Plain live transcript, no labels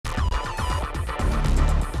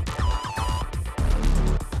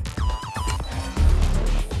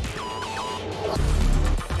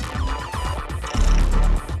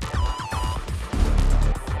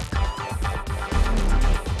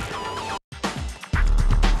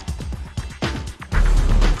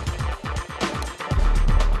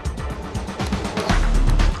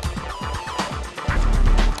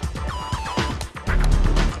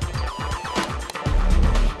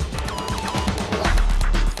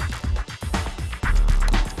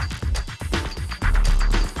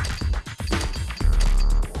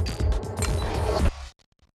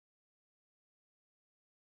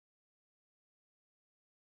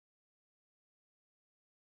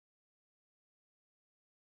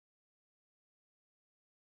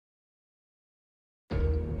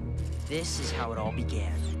this is how it all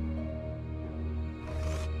began.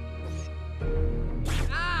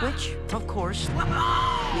 Which, of course,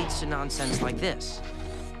 leads to nonsense like this.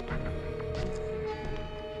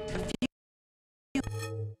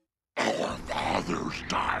 Our fathers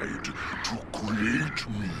died to create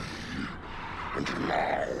me, and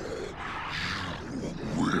now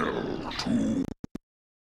you will too.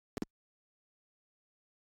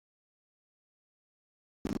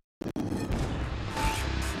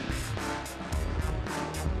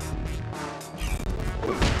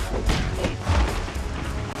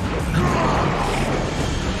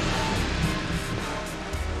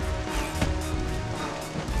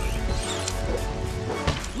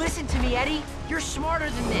 Listen to me, Eddie. You're smarter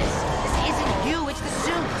than this. This isn't you, it's the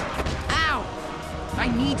suit. Ow! I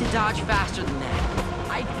need to dodge faster than that.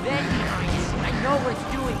 I've been behind it. I know what it's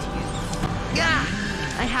doing to you. Gah!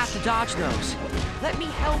 I have to dodge those. Let me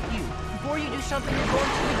help you before you do something you're going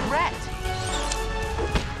to regret.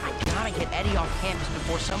 I gotta get Eddie off campus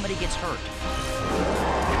before somebody gets hurt.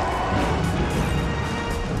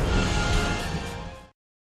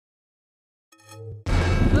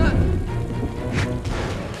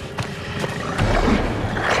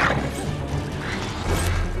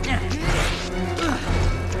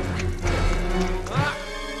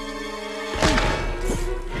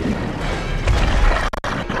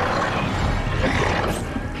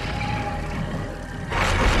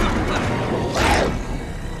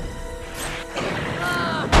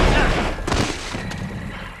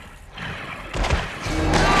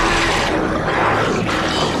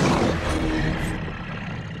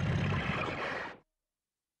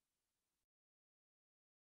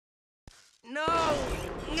 No!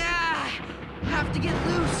 Ah! Have to get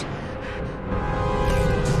loose!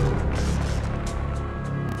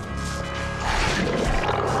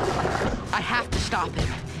 I have to stop him.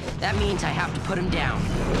 That means I have to put him down.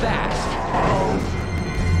 Fast.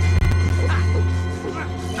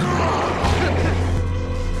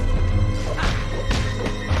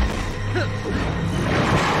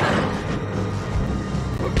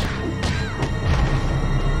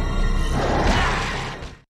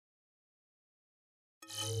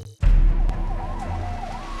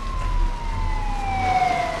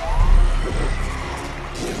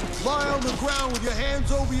 Lie on the ground with your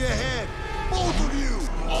hands over your head. Both of you!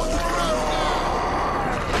 On the ground now!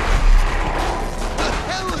 The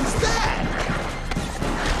hell is that?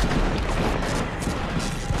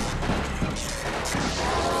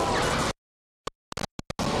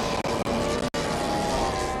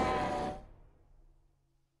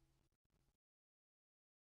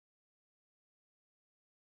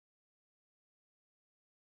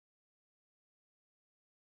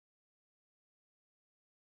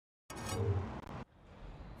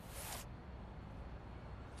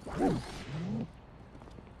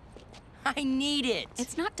 I need it!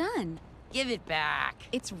 It's not done. Give it back.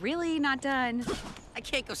 It's really not done. I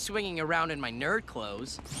can't go swinging around in my nerd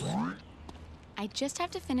clothes. I just have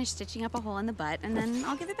to finish stitching up a hole in the butt, and then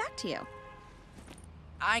I'll give it back to you.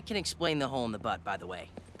 I can explain the hole in the butt, by the way.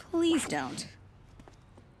 Please don't.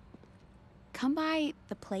 Come by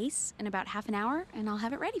the place in about half an hour, and I'll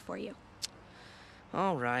have it ready for you.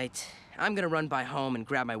 All right. I'm gonna run by home and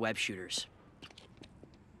grab my web shooters.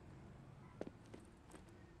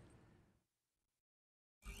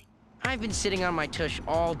 I've been sitting on my tush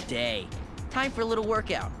all day. Time for a little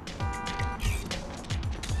workout.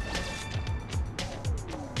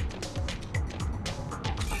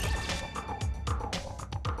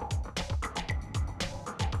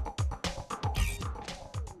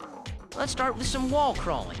 Let's start with some wall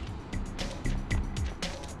crawling.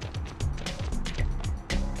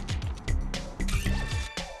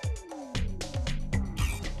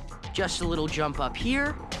 Just a little jump up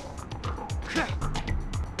here.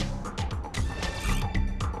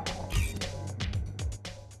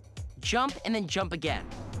 Jump and then jump again.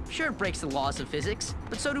 Sure, it breaks the laws of physics,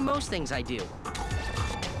 but so do most things I do.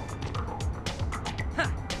 Huh.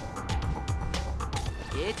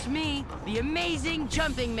 It's me, the amazing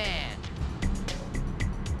jumping man.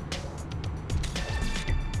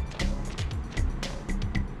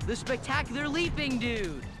 The spectacular leaping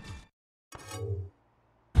dude.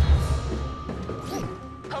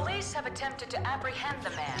 Police have attempted to apprehend the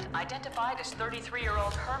man, identified as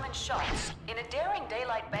 33-year-old Herman Schultz. In a daring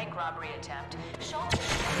daylight bank robbery attempt, Schultz...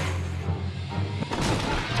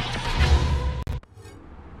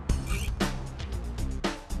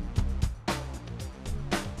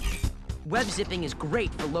 Web zipping is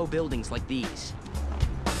great for low buildings like these.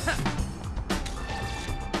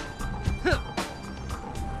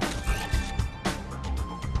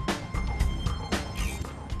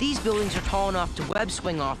 These buildings are tall enough to web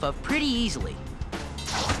swing off of pretty easily.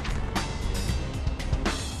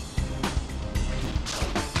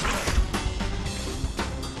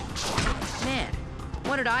 Man,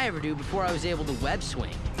 what did I ever do before I was able to web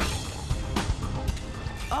swing?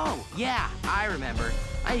 Oh, yeah, I remember.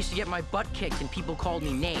 I used to get my butt kicked and people called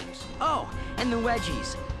me names. Oh, and the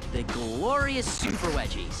wedgies. The glorious super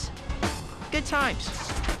wedgies. Good times.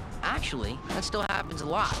 Actually, that still happens a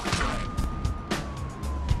lot.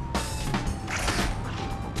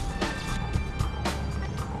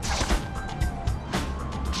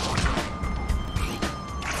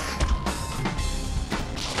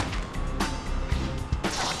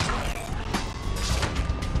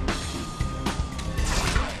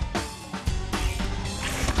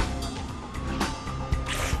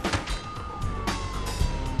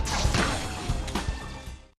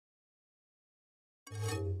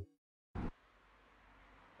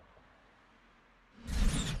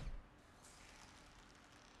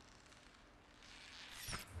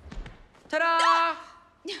 Ta-da!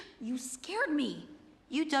 You scared me.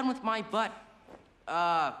 You done with my butt,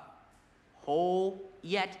 hole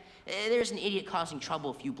yet? There's an idiot causing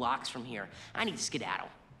trouble a few blocks from here. I need to skedaddle.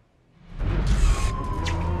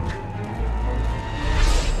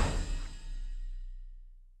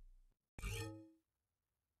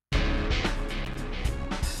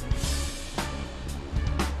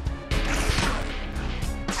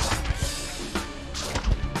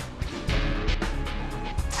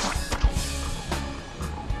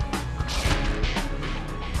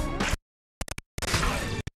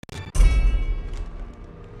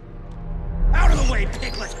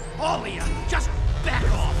 Piglet! All of you! Just back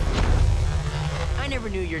off! I never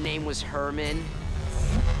knew your name was Herman.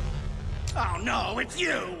 Oh no, it's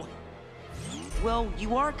you! Well,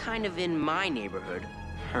 you are kind of in my neighborhood,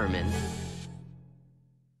 Herman.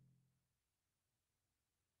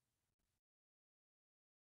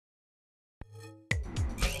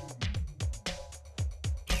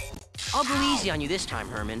 I'll go easy on you this time,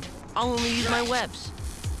 Herman. I'll only use my webs.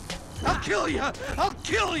 I'll kill you! I'll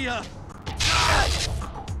kill you!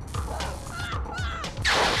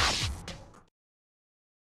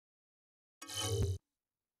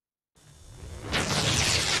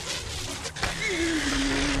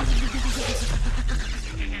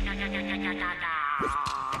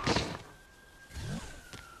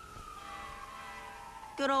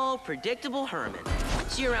 Good old predictable Herman.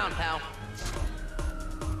 See you around, pal.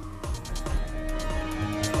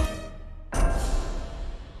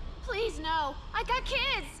 Please, no. I got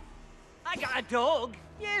kids. I got a dog.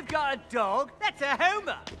 You've got a dog. That's a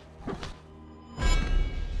Homer.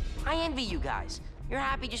 I envy you guys. You're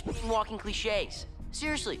happy just being walking cliches.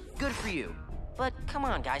 Seriously, good for you. But come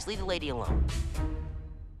on, guys, leave the lady alone.